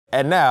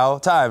And now,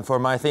 time for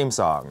my theme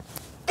song.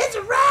 It's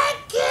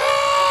ranking!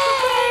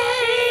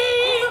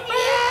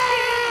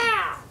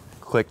 Yeah!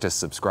 Click to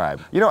subscribe.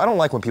 You know, I don't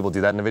like when people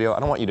do that in a video. I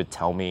don't want you to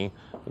tell me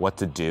what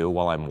to do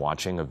while I'm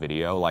watching a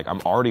video. Like,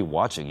 I'm already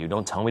watching you.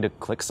 Don't tell me to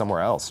click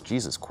somewhere else.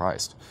 Jesus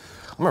Christ.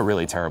 I'm a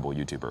really terrible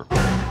YouTuber.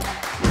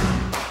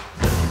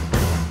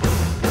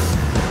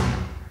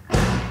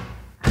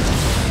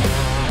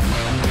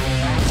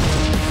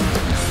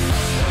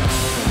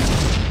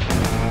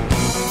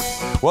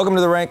 Welcome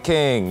to the Rank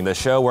King, the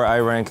show where I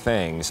rank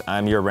things.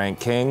 I'm your Rank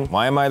King.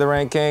 Why am I the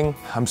Rank King?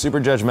 I'm super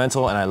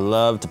judgmental and I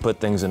love to put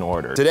things in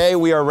order. Today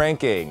we are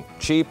ranking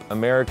cheap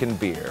American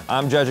beer.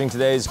 I'm judging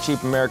today's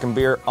cheap American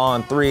beer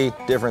on 3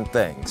 different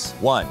things.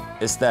 1,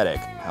 aesthetic.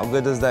 How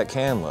good does that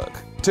can look?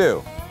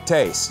 2,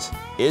 taste.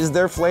 Is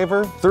there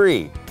flavor?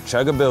 3,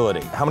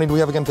 chuggability. How many do we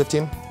have again,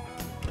 15?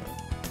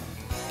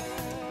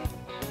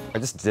 I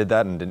just did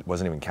that and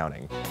wasn't even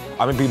counting.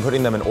 I'm gonna be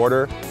putting them in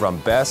order from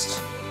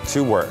best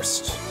to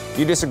worst. If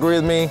you disagree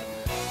with me,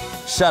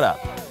 shut up.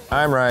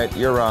 I'm right,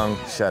 you're wrong,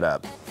 shut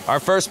up. Our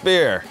first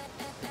beer,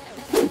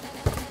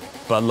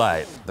 Bud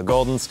Light, the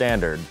golden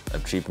standard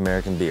of cheap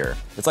American beer.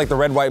 It's like the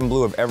red, white, and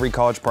blue of every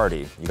college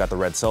party. You got the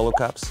red Solo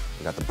cups,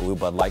 you got the blue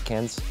Bud Light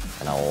cans,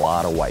 and a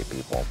lot of white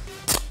people.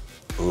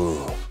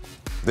 Ooh.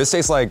 This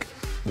tastes like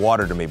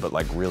water to me, but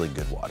like really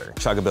good water.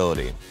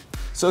 Chuggability.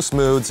 So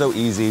smooth, so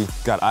easy.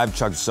 God, I've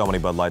chugged so many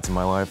Bud Lights in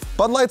my life.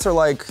 Bud Lights are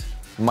like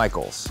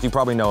Michaels. You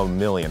probably know a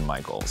million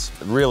Michaels.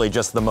 Really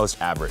just the most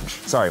average.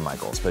 Sorry,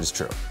 Michaels, but it's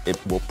true. It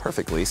will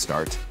perfectly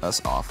start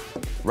us off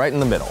right in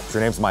the middle. If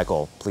your name's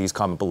Michael, please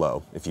comment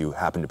below if you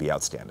happen to be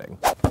outstanding.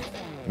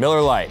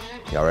 Miller Lite.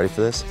 Y'all ready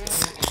for this?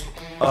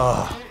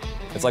 Ugh.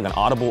 It's like an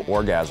audible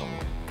orgasm,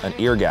 an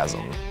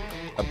eargasm,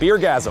 a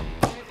beergasm.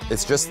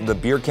 It's just the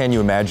beer can you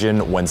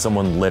imagine when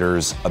someone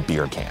litters a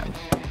beer can.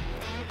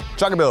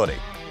 Chuggability.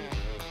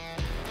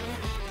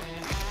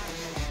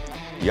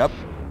 Yep,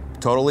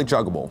 totally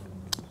chuggable.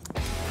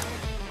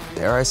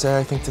 Dare I say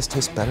I think this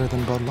tastes better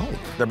than Bud Light.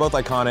 They're both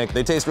iconic,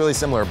 they taste really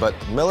similar, but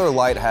Miller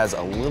Lite has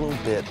a little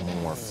bit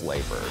more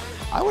flavor.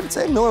 I would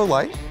say Miller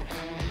Lite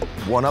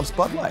one-ups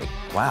Bud Light.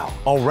 Wow,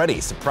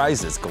 already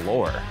surprises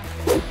galore.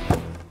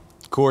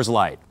 Coors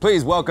Light.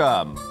 Please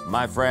welcome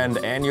my friend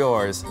and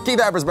yours, Keith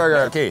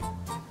Habersberger. Keith,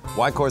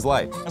 why Coors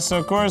Light?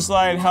 So Coors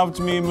Light helped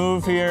me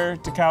move here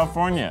to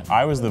California.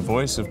 I was the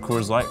voice of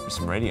Coors Light for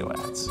some radio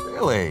ads.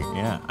 Really?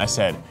 Yeah, I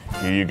said,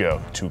 here you go,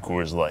 2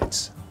 Coors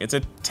Lights. It's a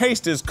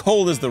taste as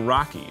cold as the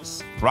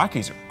Rockies.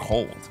 Rockies are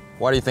cold.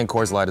 Why do you think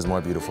Coors Light is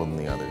more beautiful than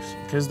the others?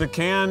 Because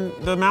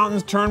the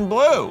mountains turn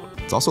blue.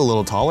 It's also a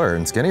little taller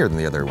and skinnier than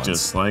the other ones.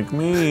 Just like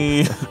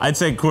me. I'd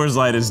say Coors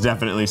Light is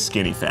definitely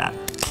skinny fat.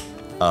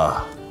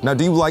 Now,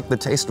 do you like the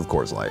taste of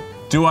Coors Light?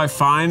 Do I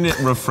find it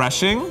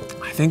refreshing?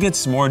 I think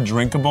it's more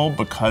drinkable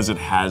because it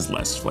has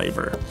less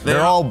flavor.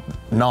 They're all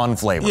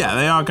non-flavored. Yeah,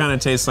 they all kind of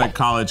taste like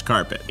college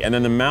carpet. And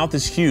then the mouth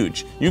is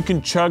huge. You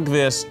can chug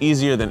this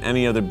easier than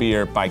any other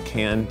beer by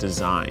can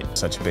design.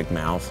 Such a big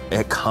mouth.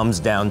 It comes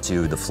down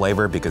to the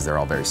flavor because they're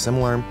all very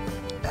similar.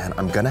 And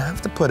I'm gonna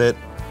have to put it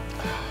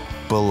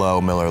below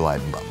Miller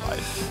Lite and Bud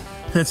Light.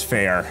 It's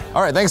fair.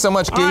 All right, thanks so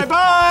much, Keith. All right,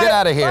 bye. Get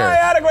out of here. Bye, I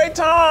had a great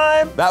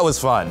time. That was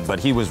fun, but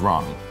he was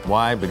wrong.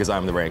 Why? Because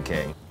I'm the Rank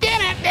King.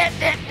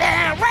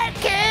 Rank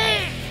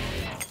King!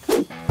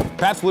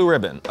 Pabst Blue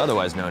Ribbon,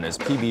 otherwise known as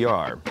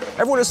PBR.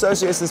 Everyone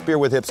associates this beer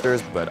with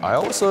hipsters, but I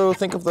also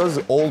think of those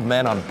old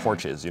men on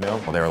porches, you know?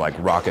 Well, they were like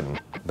rocking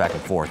back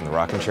and forth in the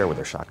rocking chair with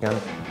their shotgun.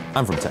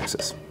 I'm from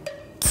Texas.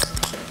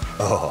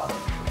 Oh.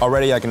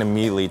 Already I can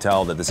immediately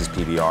tell that this is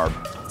PBR.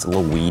 It's a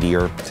little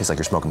weedier, tastes like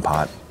you're smoking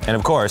pot. And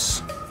of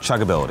course,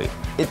 chuggability.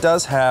 It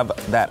does have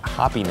that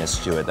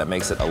hoppiness to it that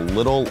makes it a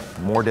little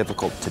more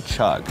difficult to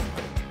chug.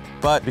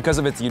 But because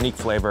of its unique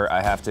flavor,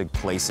 I have to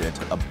place it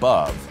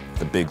above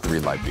the big 3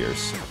 light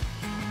beers.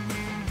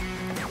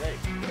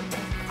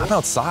 I'm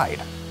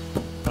outside.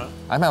 Huh?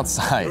 I'm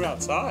outside. You're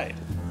outside.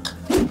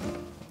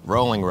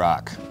 Rolling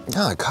Rock.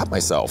 Oh, I caught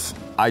myself.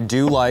 I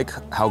do like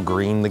how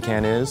green the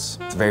can is.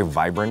 It's very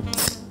vibrant.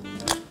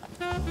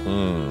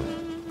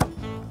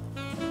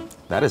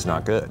 That is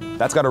not good.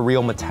 That's got a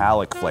real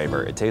metallic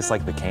flavor. It tastes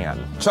like the can.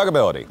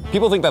 Chuggability.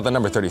 People think that the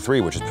number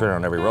 33, which is printed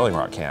on every Rolling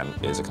Rock can,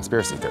 is a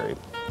conspiracy theory.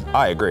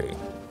 I agree.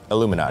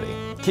 Illuminati.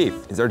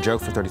 Keith, is there a joke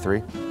for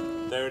 33?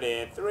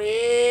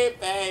 33,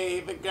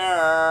 baby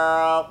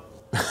girl.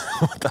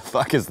 What the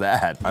fuck is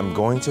that? I'm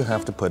going to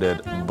have to put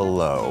it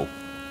below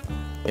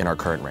in our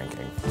current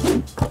ranking.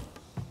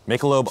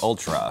 Michelob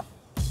Ultra.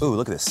 Ooh,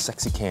 look at this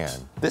sexy can.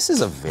 This is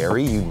a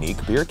very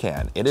unique beer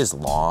can. It is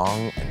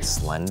long and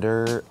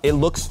slender. It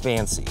looks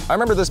fancy. I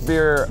remember this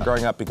beer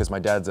growing up because my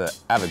dad's an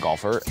avid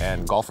golfer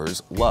and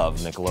golfers love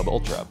Michelob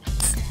Ultra.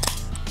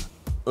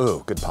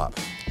 Ooh, good pop.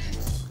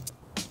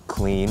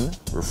 Clean,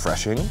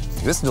 refreshing.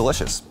 This is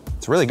delicious.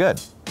 It's really good.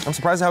 I'm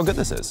surprised at how good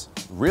this is.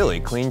 Really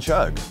clean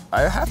chug.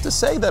 I have to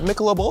say that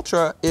Michelob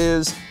Ultra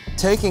is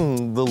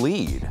taking the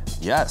lead.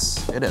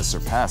 Yes, it has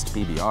surpassed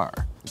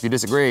PBR. If you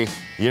disagree,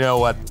 you know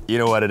what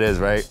it is,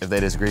 right? If they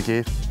disagree,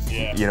 Keith?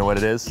 Yeah. You know what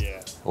it is?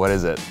 Yeah. What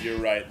is it? You're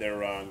right, they're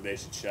wrong. They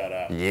should shut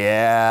up.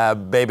 Yeah,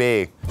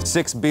 baby.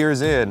 6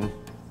 beers in,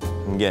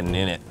 I'm getting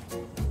in it.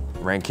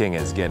 Rank King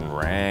is getting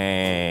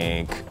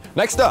rank.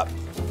 Next up,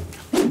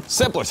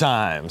 simpler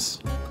times.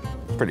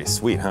 Pretty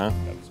sweet, huh?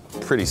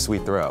 Pretty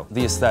sweet throw.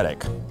 The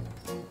aesthetic.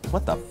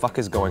 What the fuck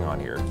is going on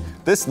here?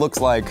 This looks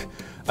like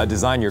a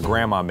design your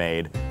grandma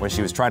made when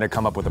she was trying to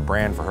come up with a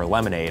brand for her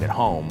lemonade at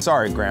home.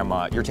 Sorry,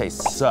 grandma, your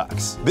taste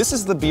sucks. This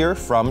is the beer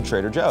from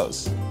Trader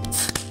Joe's.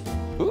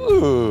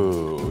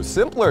 Ooh,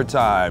 simpler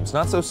times.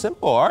 Not so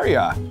simple, are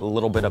ya? A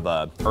little bit of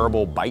a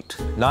herbal bite.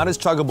 Not as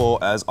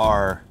chuggable as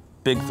our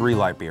big 3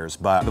 light beers,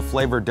 but the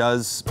flavor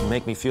does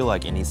make me feel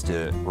like it needs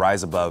to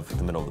rise above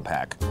the middle of the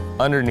pack.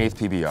 Underneath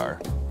PBR,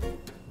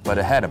 but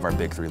ahead of our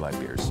big 3 light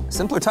beers.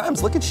 Simpler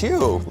times, look at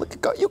you.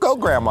 You go,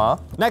 grandma.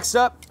 Next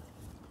up,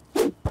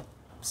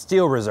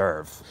 Steel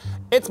Reserve.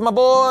 It's my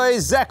boy,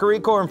 Zachary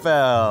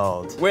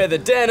Kornfeld. We're the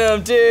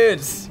Denim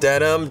Dudes.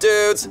 Denim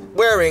dudes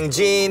wearing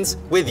jeans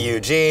with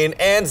Eugene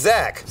and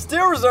Zach.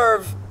 Steel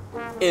Reserve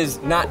is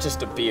not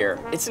just a beer,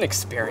 it's an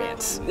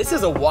experience. This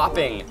is a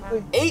whopping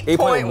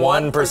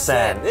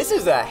 8.1%. This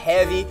is a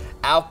heavy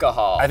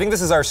alcohol. I think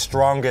this is our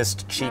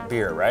strongest cheap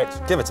beer, right?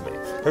 Give it to me.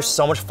 There's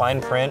so much fine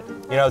print.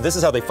 You know, this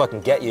is how they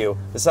fucking get you.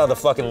 This is how the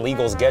fucking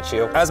legals get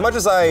you. As much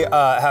as I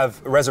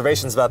have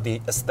reservations about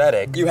the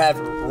aesthetic. You have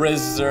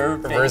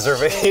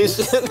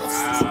reservations.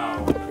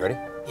 Wow. You ready?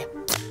 Yeah.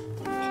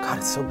 Oh God,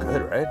 it's so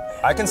good, right?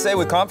 I can say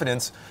with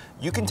confidence,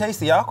 you can taste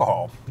the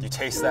alcohol. You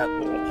taste that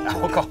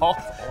alcohol?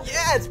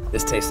 Yes!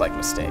 This tastes like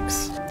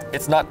mistakes.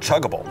 It's not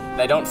chuggable.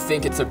 I don't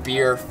think it's a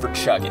beer for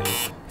chugging.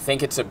 I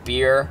think it's a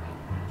beer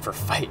for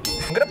fighting.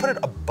 I'm gonna put it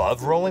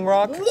above Rolling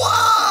Rock. What?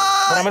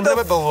 But I'm gonna put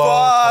it below.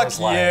 Fuck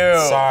Coastline. you.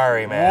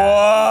 Sorry, man.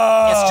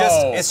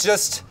 Whoa. It's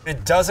just,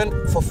 it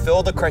doesn't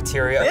fulfill the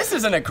criteria. This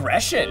is an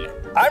aggression.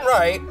 I'm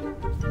right,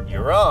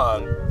 you're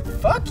wrong.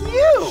 Fuck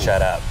you.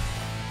 Shut up.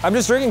 I'm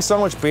just drinking so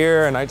much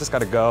beer and I just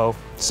gotta go.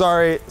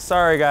 Sorry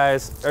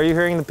guys. Are you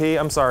hearing the pee?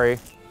 I'm sorry.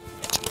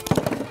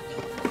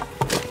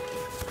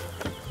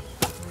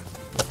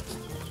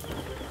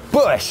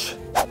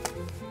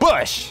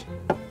 Bush.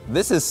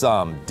 This is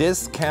some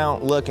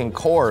discount looking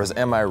Coors,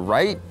 am I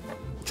right?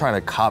 Trying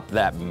to cop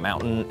that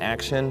mountain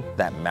action,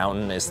 that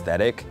mountain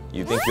aesthetic.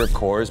 You think you're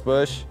Coors,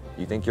 Bush?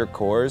 You think you're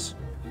Coors?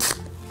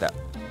 That.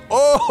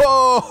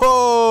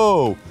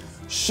 Oh,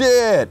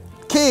 shit.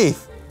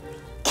 Keith.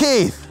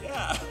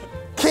 Yeah.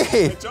 Keith.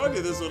 I told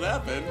you this would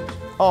happen.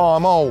 Oh,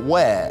 I'm all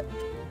wet.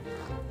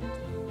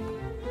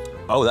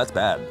 Oh, that's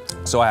bad.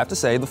 So I have to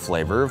say the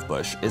flavor of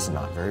Bush is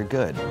not very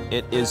good.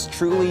 It is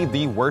truly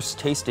the worst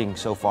tasting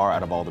so far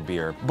out of all the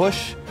beer.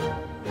 Bush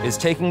is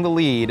taking the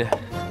lead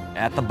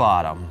at the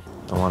bottom.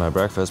 I want a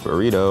breakfast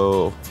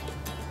burrito.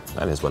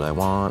 That is what I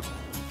want.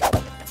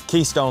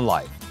 Keystone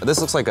Light.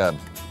 This looks like a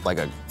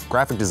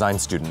graphic design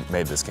student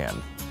made this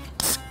can.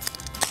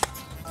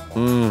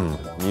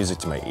 Music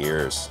to my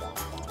ears.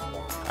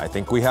 I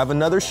think we have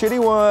another shitty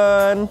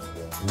one.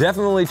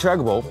 Definitely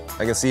chuggable.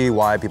 I can see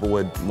why people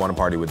would want to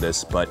party with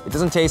this, but it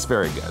doesn't taste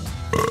very good.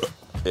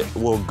 It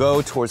will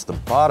go towards the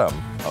bottom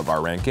of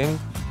our ranking.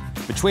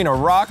 Between a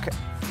rock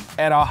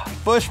and a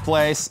Bush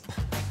place.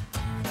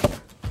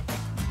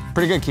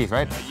 Pretty good, Keith,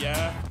 right?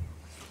 Yeah.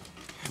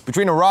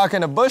 Between a rock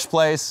and a Bush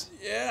place.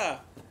 Yeah.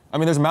 I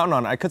mean, there's a mountain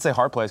on it. I could say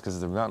hard place because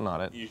there's a mountain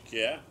on it.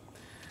 Yeah.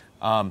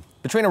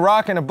 Between a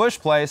rock and a Bush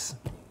place.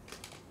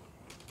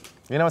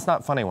 You know, it's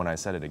not funny when I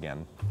said it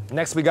again.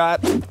 Next we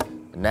got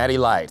Natty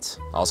Light,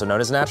 also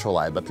known as Natural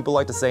Light, but people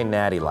like to say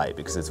Natty Light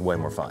because it's way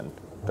more fun.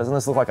 Doesn't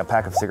this look like a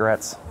pack of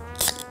cigarettes?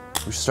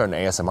 We should start an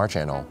ASMR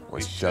channel where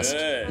it's just,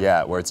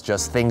 yeah, where it's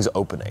just things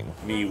opening.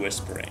 Me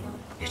whispering.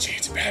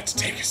 Eugene's about to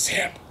take a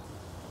sip.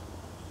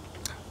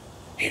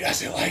 He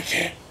doesn't like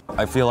it.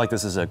 I feel like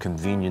this is a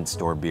convenience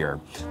store beer.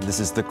 This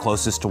is the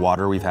closest to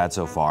water we've had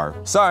so far.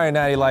 Sorry,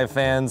 Natty Light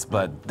fans,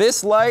 but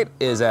this light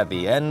is at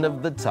the end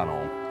of the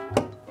tunnel.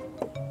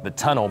 The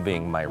tunnel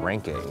being my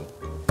ranking.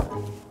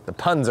 The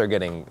puns are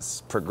getting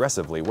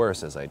progressively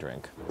worse as I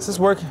drink. Is this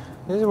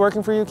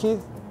working for you,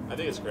 Keith? I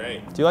think it's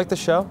great. Do you like the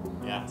show?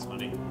 Yeah, it's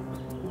funny.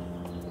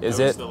 Is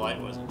I wish it? the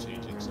light wasn't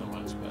changing so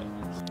much,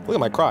 but. Look at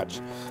my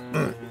crotch.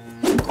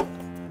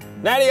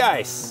 Natty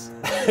Ice.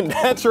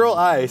 Natural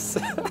ice.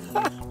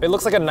 It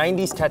looks like a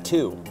 90s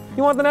tattoo.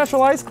 You want the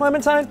natural ice,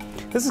 Clementine?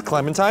 This is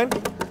Clementine.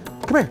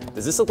 Come here.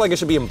 Does this look like it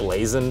should be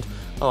emblazoned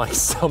on like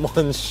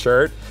someone's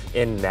shirt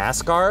in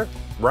NASCAR?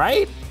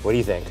 Right? What do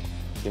you think?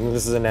 You think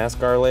this is a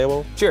NASCAR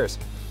label? Cheers.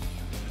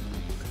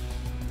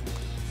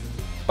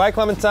 Bye,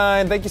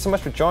 Clementine. Thank you so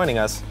much for joining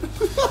us.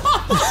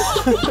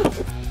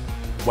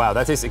 Wow,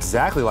 that tastes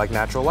exactly like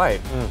Natural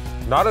Light.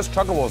 Not as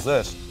chuggable as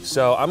this.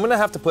 So I'm gonna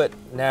have to put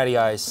Natty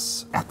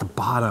Ice at the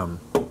bottom.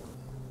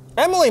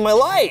 Emily, my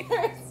light!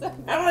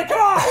 Emily, come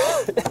on!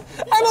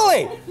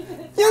 Emily!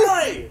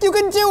 You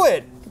can do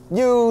it!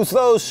 Use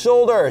those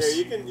shoulders.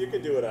 Yeah, you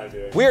can do what I'm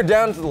doing. We are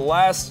down to the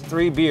last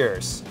 3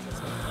 beers.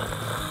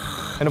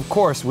 And of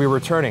course, we're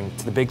returning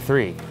to the big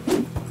 3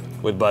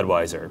 with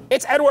Budweiser.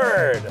 It's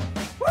Edward!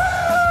 Woo!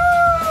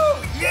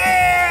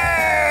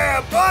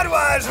 Yeah!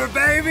 Budweiser,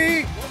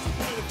 baby!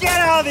 Get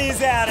all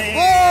these out of here!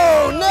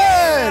 Whoa,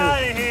 Ned!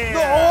 Out of here! The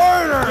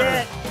order!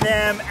 Get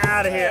them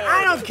out of here.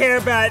 I don't care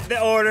about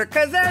the order,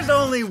 because there's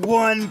only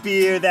one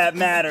beer that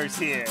matters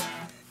here.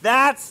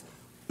 That's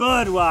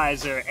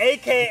Budweiser,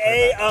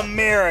 AKA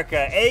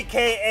America,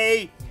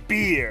 AKA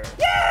beer.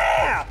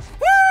 Yeah!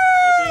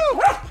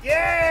 Woo!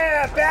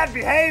 Yeah! Bad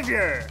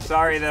behavior!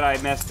 Sorry that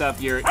I messed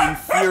up your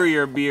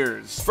inferior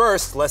beers.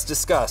 First, let's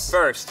discuss.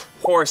 First,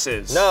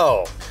 horses.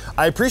 No.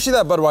 I appreciate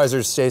that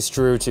Budweiser stays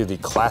true to the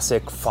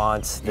classic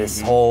font,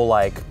 this whole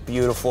like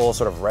beautiful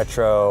sort of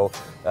retro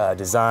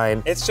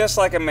design. It's just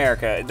like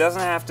America. It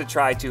doesn't have to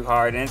try too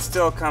hard, and it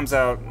still comes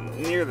out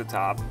near the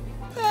top.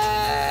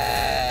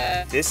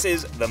 This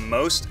is the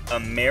most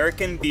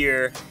American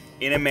beer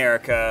in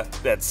America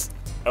that's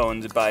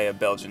owned by a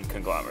Belgian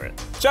conglomerate.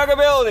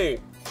 Chuggability!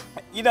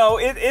 You know,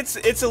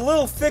 it's a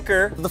little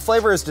thicker. The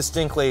flavor is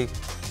distinctly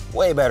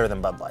way better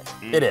than Bud Light.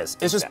 It is.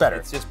 It's just better.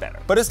 It's just better.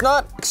 But it's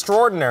not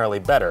extraordinarily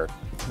better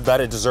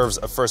that it deserves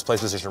a first place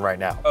position right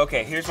now.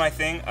 Okay, here's my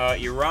thing.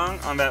 You're wrong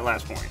on that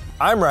last point.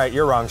 I'm right,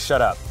 you're wrong, shut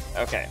up.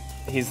 Okay,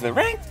 he's the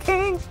rank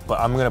king.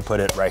 But I'm gonna put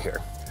it right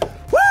here.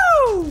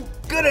 Woo!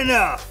 Good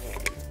enough.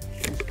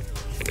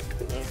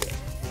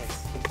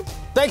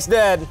 Thanks,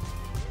 Dad.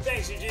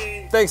 Thanks,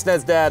 Eugene. Thanks,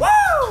 Ned's dad.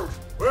 Woo!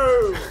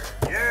 Woo!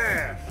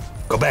 Yeah.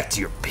 Go back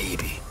to your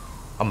baby.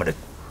 I'm gonna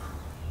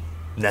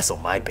nestle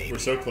my baby, We're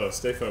so close,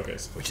 stay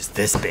focused. which is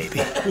this baby.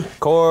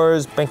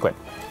 Coors Banquet.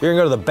 You're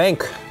gonna go to the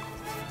bank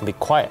and be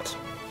quiet.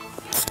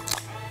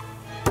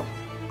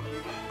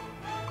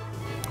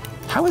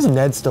 How is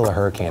Ned still a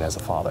hurricane as a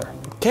father?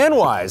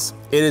 Can-wise,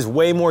 it is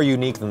way more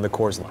unique than the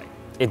Coors Light.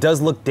 It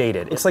does look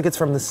dated. It looks like it's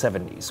from the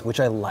 70s, which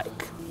I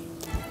like.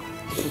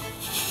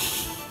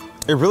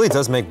 It really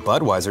does make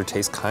Budweiser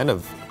taste kind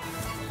of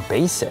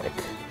basic.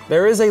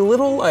 There is a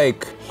little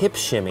like hip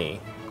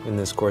shimmy in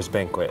this Coors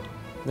Banquet.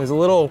 There's a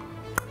little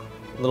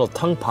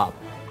tongue pop.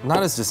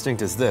 Not as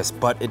distinct as this,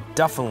 but it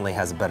definitely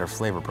has a better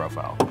flavor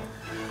profile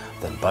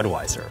than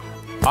Budweiser.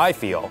 I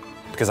feel,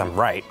 because I'm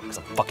right, because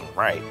I'm fucking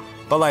right,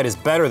 Bud Light is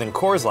better than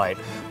Coors Light,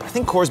 but I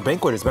think Coors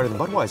Banquet is better than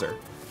Budweiser.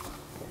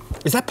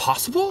 Is that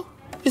possible?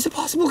 Is it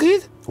possible,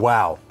 Keith?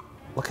 Wow,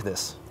 look at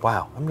this.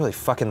 Wow, I'm really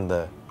fucking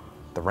the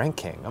rank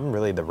king. I'm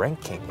really the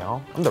rank king,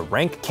 y'all. I'm the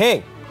rank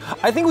king.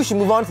 I think we should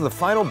move on to the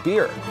final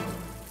beer.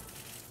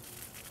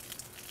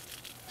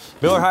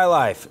 Miller High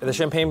Life, the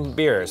champagne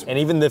beers. And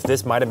even if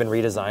this might have been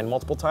redesigned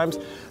multiple times,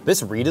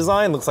 this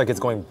redesign looks like it's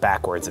going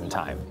backwards in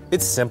time.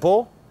 It's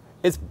simple,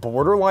 it's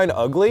borderline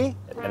ugly,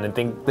 and I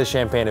think the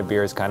champagne and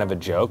beer is kind of a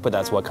joke, but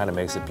that's what kind of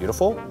makes it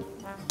beautiful.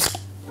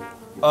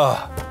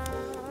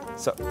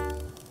 So,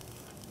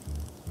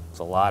 it's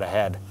a lot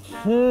ahead.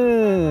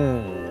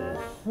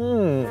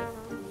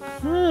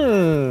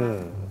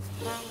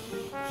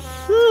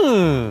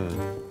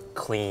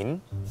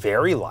 Clean,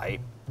 very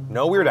light,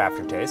 no weird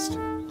aftertaste.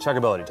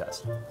 Chuggability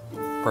test.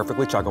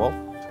 Perfectly chuggable.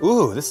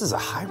 Ooh, this is a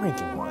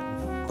high-ranking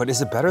one. But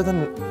is it better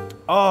than...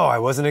 Oh, I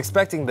wasn't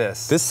expecting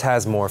this. This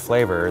has more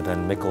flavor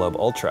than Michelob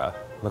Ultra.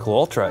 Michelob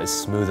Ultra is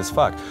smooth as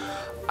fuck.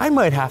 I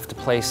might have to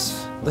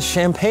place the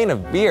champagne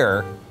of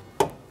beer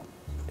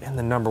in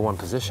the #1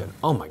 position.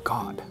 Oh my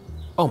God.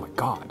 Oh my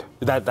God.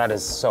 That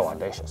is so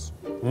audacious.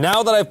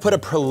 Now that I've put a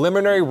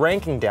preliminary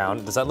ranking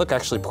down, does that look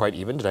actually quite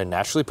even? Did I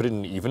naturally put it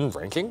in even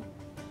ranking?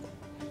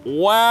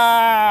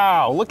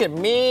 Wow, look at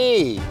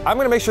me. I'm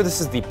gonna make sure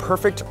this is the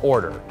perfect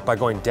order by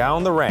going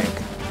down the rank.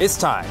 It's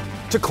time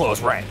to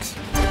close ranks.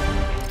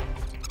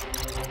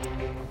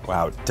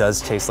 Wow, it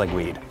does taste like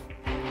weed.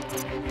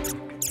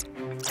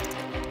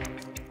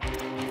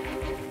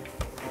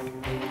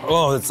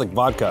 Oh, it's like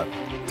vodka.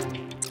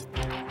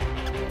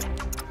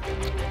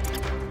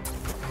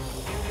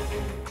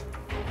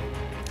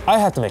 I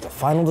have to make a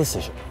final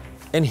decision,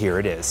 and here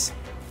it is.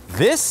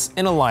 This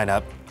in a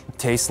lineup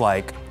tastes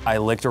like I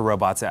licked a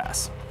robot's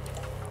ass.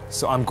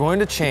 So I'm going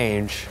to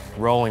change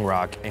Rolling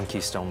Rock and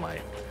Keystone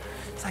Light.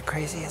 Is that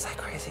crazy? Is that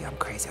crazy? I'm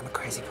crazy. I'm a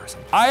crazy person.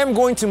 I am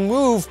going to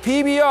move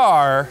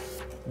PBR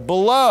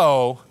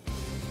below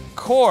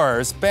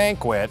Coors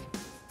Banquet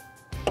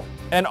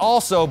and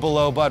also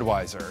below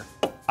Budweiser.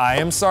 I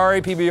am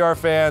sorry, PBR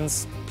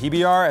fans.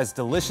 PBR, as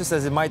delicious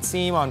as it might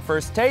seem on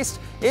first taste,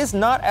 is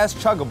not as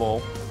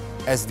chuggable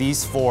as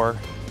these four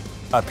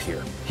up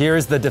here.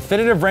 Here's the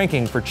definitive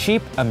ranking for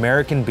cheap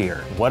American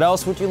beer. What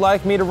else would you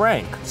like me to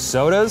rank?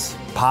 Sodas?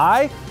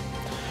 Pie?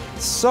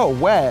 So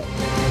wet.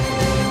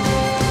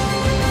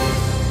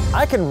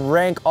 I can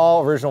rank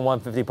all original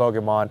 150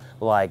 Pokemon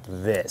like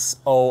this.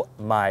 Oh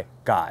my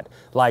God.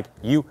 Like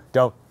you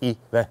don't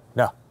even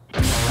know.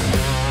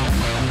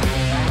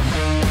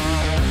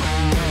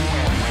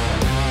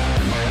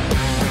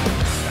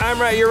 I'm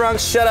right, you're wrong,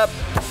 shut up.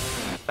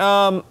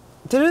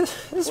 Did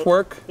this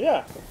work?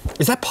 Yeah.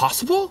 Is that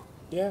possible?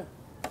 Yeah.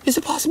 Is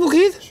it possible,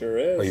 Keith? Sure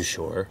is. Are you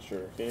sure?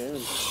 Sure can.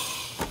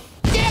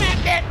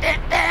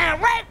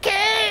 Red